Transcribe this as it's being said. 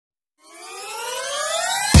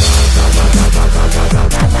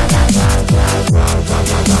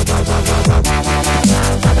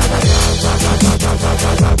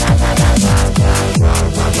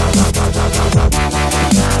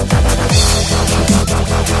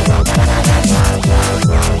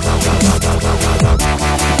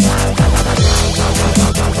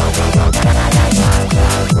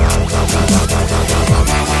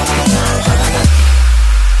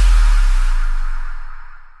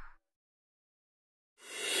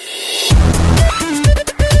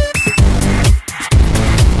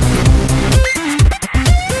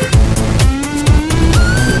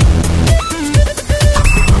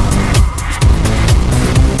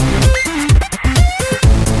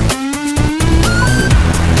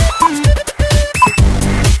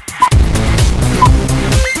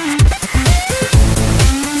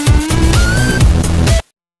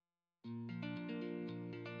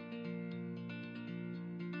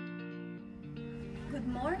Good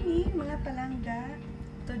morning mga palangga.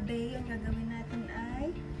 Today ang gagawin natin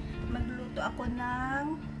ay magluto ako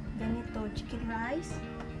ng ganito, chicken rice.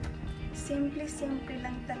 Simple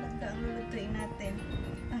lang talaga ang lulutuin natin.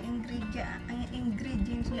 Ang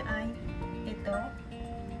ingredients niya ay ito,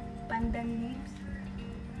 pandan leaves.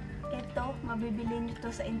 Ito, mabibili nyo to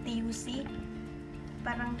sa NTUC.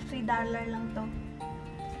 Parang $3 lang to.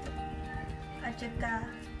 At saka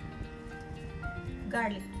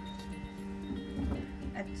garlic.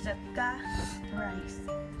 At saka rice.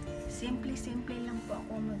 Simple lang po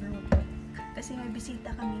ako magluto. Kasi may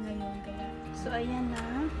bisita kami ngayon. Kaya. So, ayan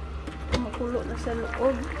na. Kumukulo na sa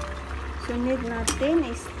loob. So, need natin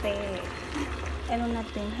is ano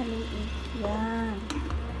natin, haluin. Yan.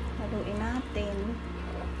 Haluin natin.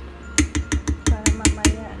 Para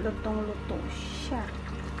mamaya lutong-luto siya.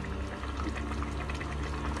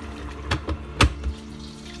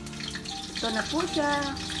 Ito na po siya.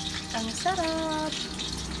 Ang sarap.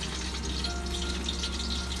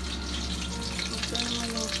 Ito naman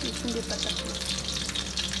yung fish, hindi pa tapos.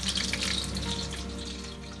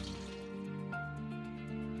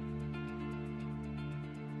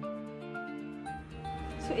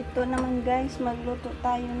 So ito naman guys, magluto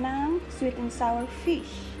tayo ng sweet and sour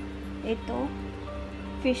fish. Ito,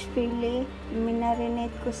 fish fillet,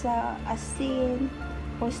 minarinate ko sa asin,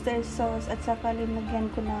 oyster sauce, at saka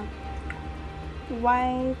linagyan ko ng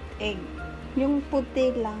white egg. Yung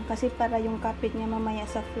puti lang kasi para yung kapit niya mamaya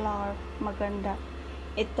sa flour maganda.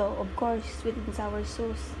 Ito, of course, sweet and sour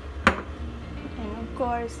sauce. And of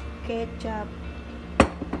course, ketchup.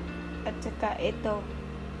 At saka ito,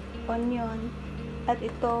 onion. At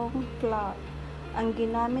itong flour. Ang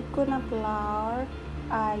ginamit ko na flour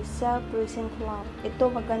ay self-raising flour.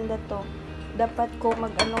 Ito, maganda to. Dapat ko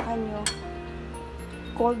mag-ano kanyo,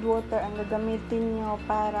 cold water ang gagamitin nyo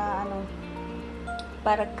para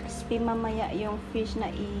para crispy mamaya yung fish na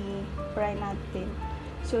i-fry natin.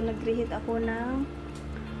 So, nag-reheat ako ng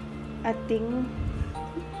ating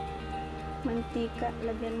mantika.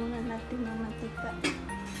 Lagyan muna natin ng mantika.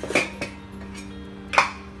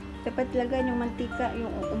 Dapat lagyan yung mantika, yung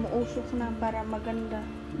umuusok na para maganda.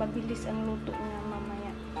 Mabilis ang luto niya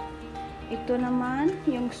mamaya. Ito naman,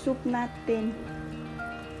 yung soup natin.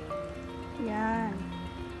 Yan.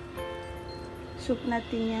 Soup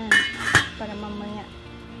natin yan. Para mamaya.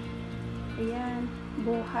 Ayan.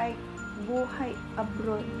 Buhay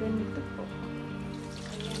abroad. Ganito po.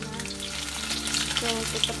 Ayan na. So,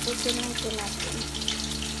 tatapusin lang ito natin.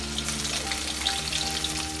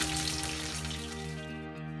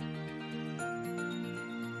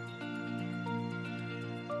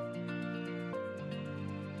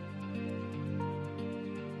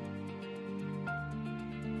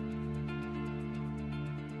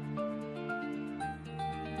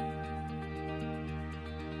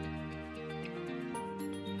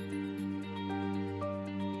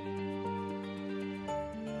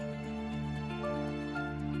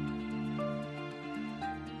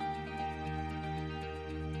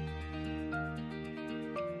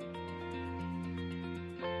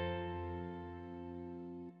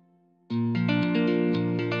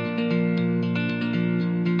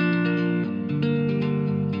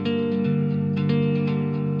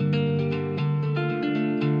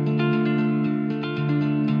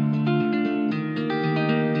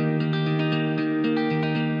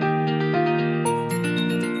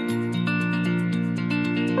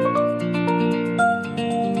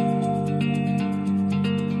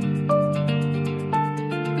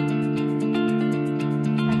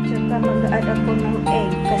 Mag-add ako ng egg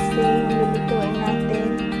kasi lulutuin natin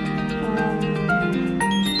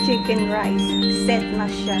chicken rice. Set na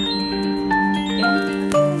siya. Okay?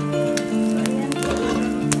 So, ayan.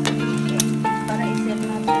 Para i-set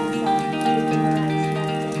natin sa